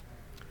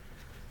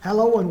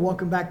Hello and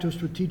welcome back to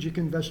Strategic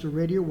Investor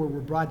Radio, where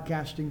we're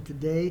broadcasting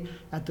today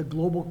at the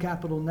Global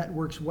Capital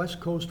Network's West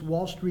Coast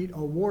Wall Street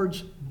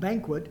Awards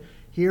banquet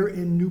here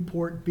in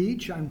Newport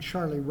Beach. I'm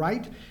Charlie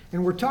Wright,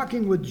 and we're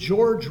talking with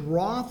George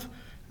Roth,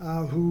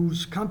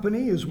 whose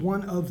company is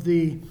one of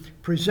the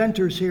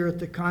presenters here at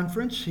the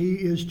conference. He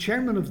is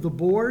chairman of the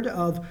board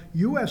of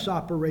U.S.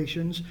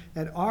 operations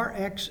at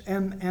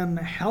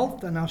RxMM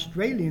Health, an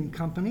Australian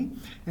company.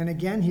 And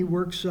again, he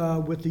works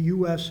with the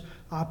U.S.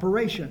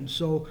 operations.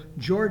 So,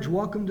 George,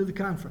 welcome to the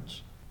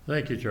conference.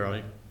 Thank you,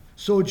 Charlie.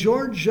 So,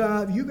 George,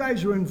 you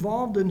guys are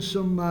involved in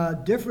some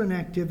different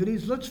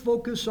activities. Let's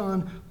focus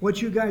on what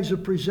you guys are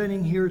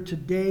presenting here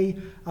today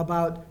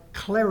about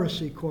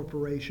Clarisy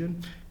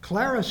Corporation.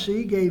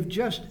 Clarisy gave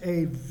just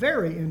a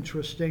very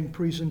interesting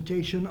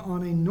presentation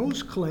on a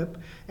nose clip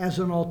as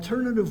an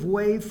alternative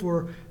way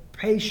for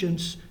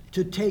patients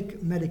to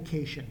take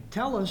medication.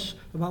 Tell us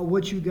about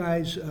what you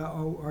guys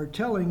are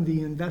telling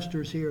the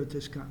investors here at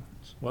this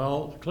conference.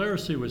 Well,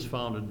 Clarisy was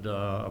founded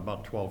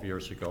about 12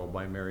 years ago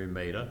by Mary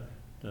Maida,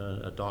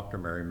 Dr.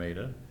 Mary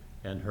Maida,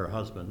 and her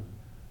husband,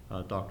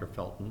 Dr.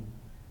 Felton,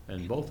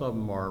 and both of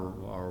them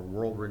are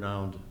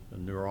world-renowned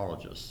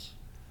neurologists.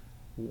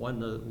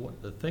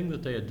 The thing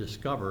that they had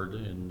discovered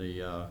in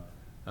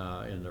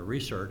the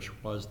research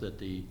was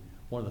that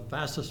one of the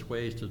fastest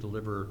ways to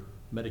deliver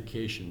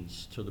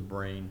medications to the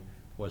brain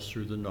was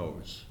through the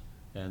nose.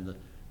 And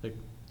the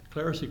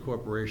Clarisy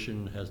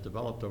Corporation has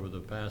developed over the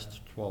past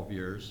 12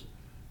 years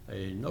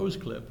a nose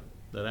clip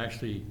that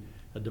actually,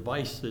 a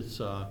device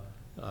that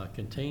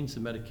contains the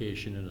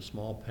medication in a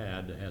small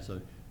pad that has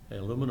an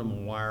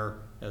aluminum wire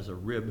as a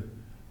rib,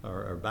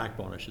 or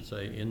backbone I should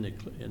say, in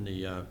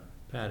the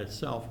pad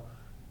itself,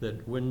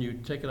 that when you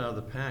take it out of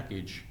the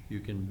package, you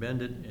can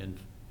bend it and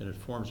it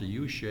forms a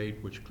U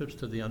shape which clips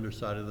to the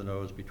underside of the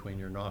nose between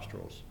your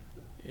nostrils.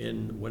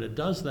 And when it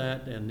does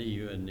that and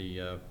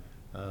the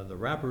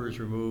wrapper is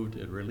removed,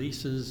 it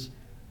releases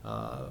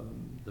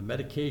the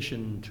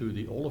medication to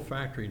the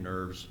olfactory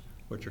nerves,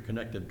 which are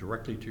connected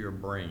directly to your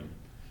brain,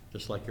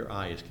 just like your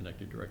eye is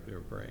connected directly to your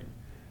brain.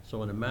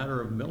 So in a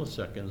matter of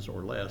milliseconds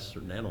or less,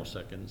 or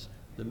nanoseconds,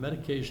 the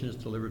medication is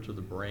delivered to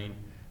the brain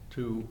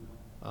to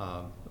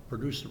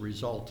produce a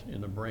result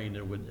in the brain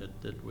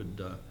that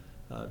would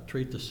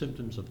treat the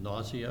symptoms of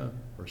nausea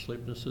or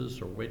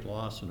sleeplessness or weight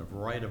loss and a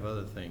variety of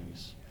other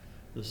things.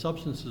 The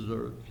substances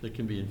that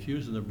can be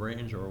infused in the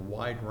brains are a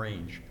wide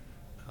range,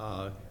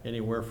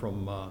 anywhere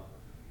from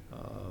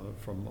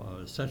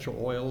essential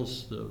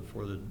oils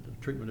for the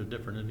treatment of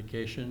different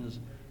indications,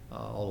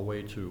 all the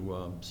way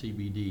to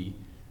CBD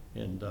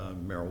and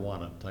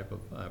marijuana type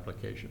of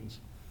applications.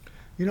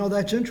 You know,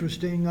 that's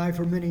interesting. I,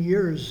 for many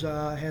years,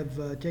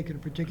 have taken a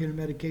particular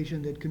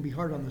medication that can be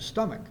hard on the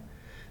stomach.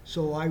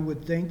 So I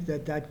would think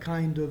that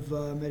kind of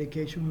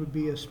medication would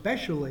be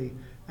especially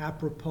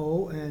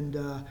apropos and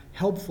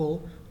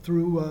helpful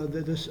through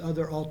this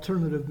other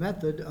alternative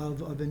method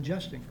of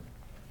ingesting.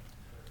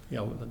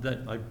 Yeah,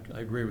 I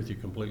agree with you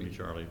completely,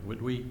 Charlie.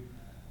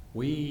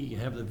 We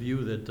have the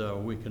view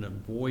that we can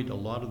avoid a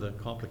lot of the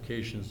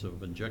complications of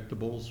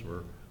injectables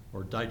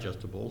or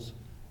digestibles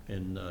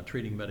in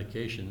treating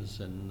medications,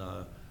 and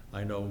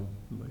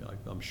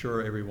I'm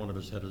sure every one of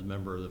us had a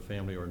member of the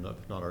family, or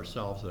if not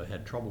ourselves, that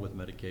had trouble with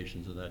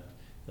medications and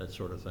that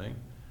sort of thing.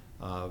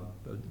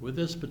 But with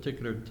this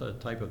particular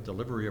type of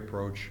delivery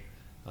approach,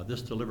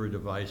 this delivery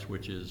device,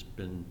 which has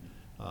been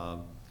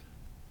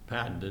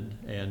patented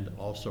and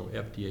also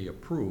FDA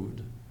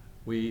approved,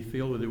 we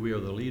feel that we are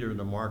the leader in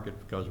the market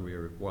because we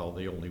are,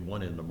 the only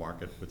one in the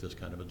market with this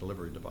kind of a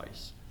delivery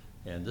device.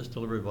 And this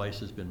delivery device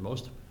has been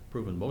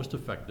proven most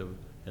effective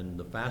and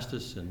the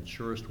fastest and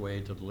surest way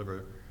to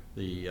deliver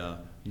the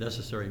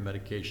necessary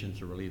medications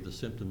to relieve the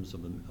symptoms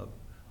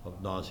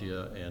of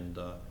nausea and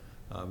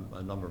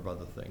a number of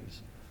other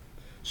things.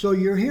 So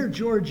you're here,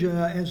 George,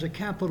 as a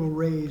capital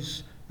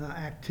raise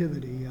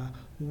activity.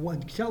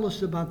 Tell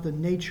us about the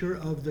nature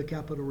of the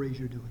capital raise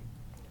you're doing.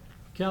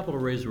 Capital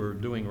raise we're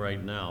doing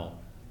right now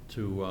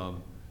to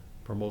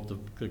promote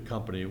the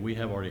company. We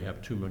already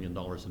have $2 million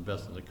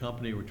invested in the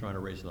company. We're trying to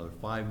raise another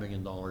 $5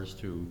 million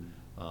to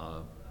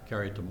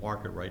carry it to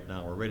market right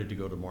now. We're ready to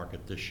go to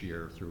market this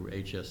year through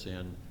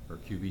HSN or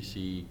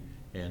QVC,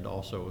 and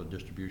also a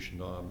distribution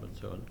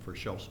for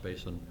shelf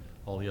space and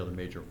all the other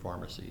major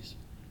pharmacies.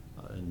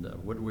 And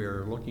what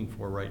we're looking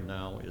for right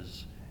now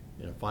is,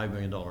 in a $5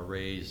 million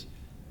raise,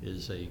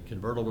 is a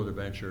convertible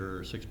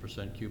debenture,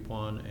 6%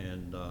 coupon,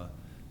 and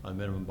a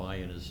minimum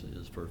buy-in is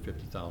for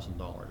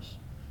 $50,000.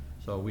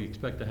 So we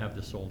expect to have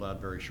this sold out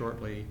very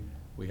shortly.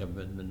 We have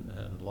had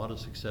a lot of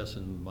success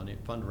in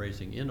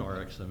fundraising in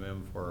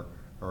RxMM for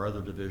our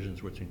other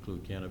divisions, which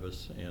include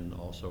cannabis and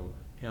also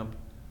hemp,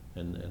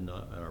 and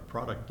our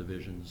product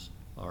divisions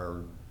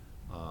are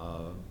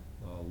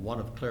one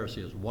of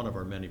Clarisy is one of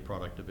our many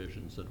product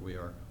divisions that we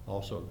are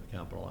also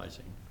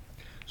capitalizing.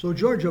 So,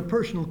 George, a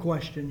personal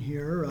question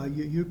here.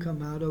 You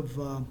come out of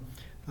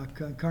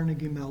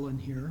Carnegie Mellon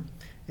here.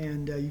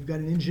 And you've got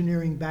an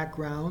engineering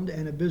background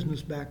and a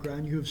business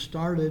background. You have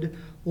started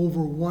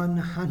over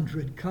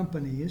 100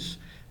 companies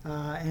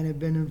and have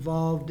been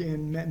involved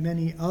in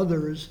many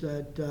others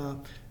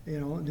that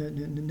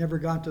never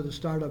got to the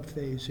startup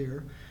phase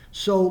here.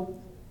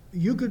 So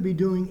you could be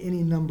doing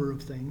any number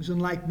of things.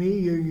 And like me,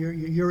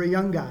 you're a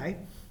young guy,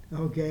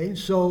 okay?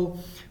 So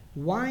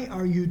why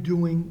are you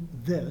doing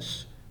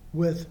this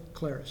with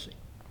Clarisy?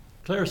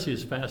 Clarisy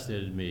has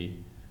fascinated me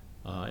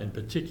in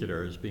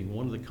particular as being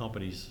one of the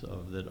companies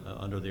that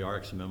under the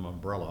RxMM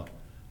umbrella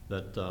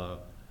that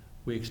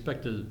we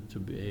expected to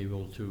be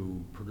able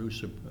to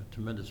produce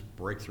tremendous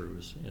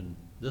breakthroughs. And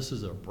this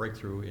is a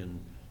breakthrough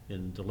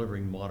in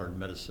delivering modern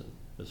medicine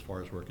as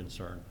far as we're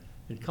concerned.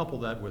 And couple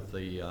that with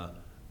the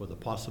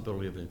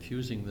possibility of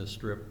infusing this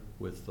drip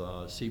with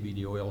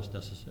CBD oils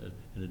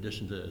in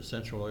addition to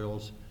essential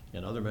oils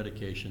and other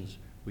medications,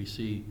 we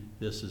see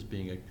this as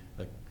being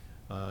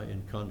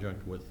in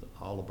conjunct with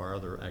all of our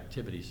other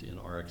activities in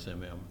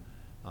RxMM.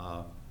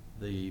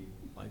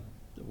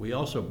 We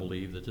also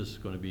believe that this is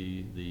going to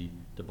be the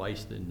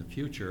device in the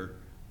future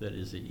that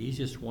is the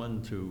easiest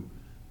one to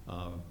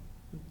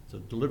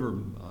deliver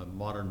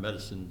modern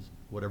medicines,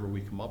 whatever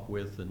we come up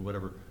with and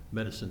whatever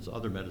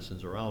other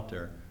medicines are out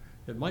there.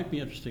 It might be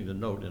interesting to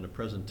note in a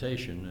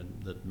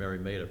presentation that Mary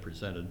Maida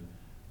presented.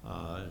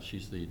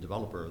 She's the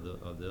developer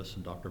of this,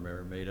 and Dr.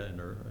 Mary Maida and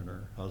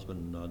her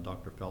husband,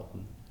 Dr.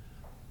 Felton.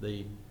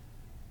 The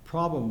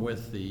problem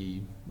with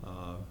that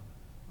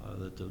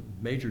the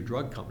major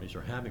drug companies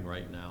are having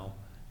right now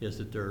is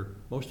that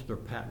most of their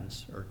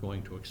patents are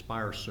going to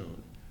expire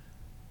soon.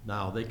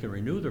 Now, they can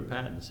renew their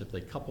patents if they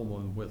couple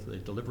them with a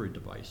delivery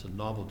device, a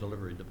novel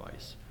delivery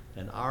device.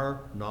 And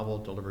our novel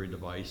delivery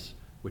device,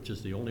 which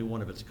is the only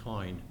one of its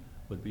kind,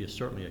 would be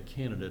certainly a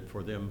candidate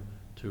for them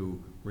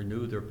to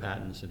renew their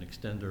patents and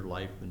extend their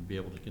life and be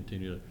able to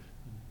continue to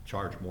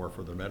charge more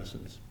for their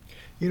medicines.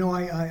 You know,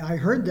 I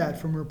heard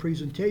that from her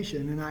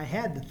presentation, and I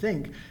had to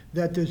think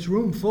that this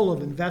room full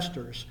of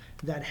investors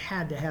that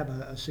had to have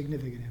a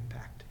significant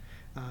impact.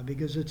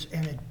 Because it's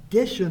an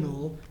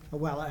additional,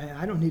 well,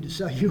 I don't need to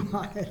sell you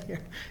on it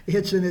here.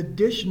 It's an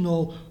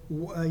additional,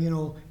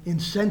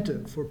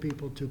 incentive for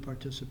people to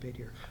participate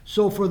here.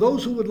 So for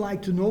those who would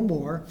like to know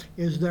more,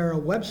 is there a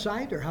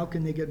website, or how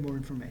can they get more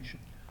information?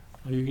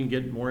 You can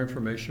get more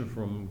information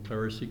from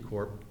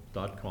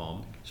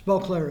clarisycorp.com.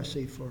 Spell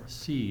Clarisy for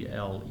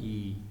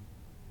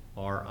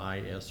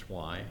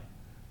CLERISY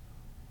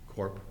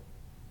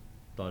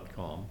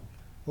corp.com.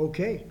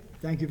 Okay,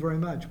 thank you very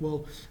much.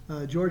 Well,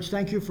 George,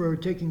 thank you for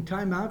taking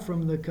time out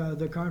from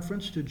the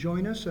conference to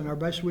join us, and our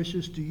best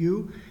wishes to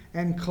you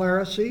and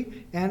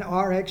Clarisy and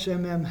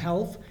RxMM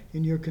Health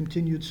in your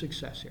continued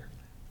success here.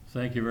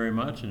 Thank you very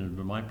much, and it's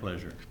been my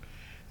pleasure.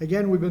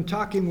 Again, we've been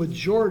talking with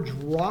George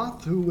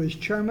Roth, who is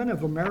chairman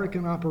of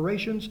American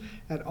Operations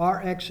at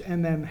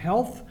RxMM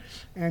Health,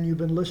 and you've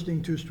been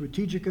listening to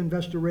Strategic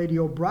Investor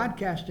Radio,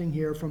 broadcasting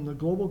here from the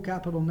Global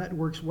Capital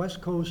Network's West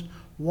Coast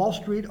Wall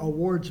Street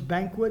Awards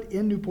Banquet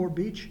in Newport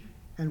Beach,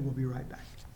 and we'll be right back.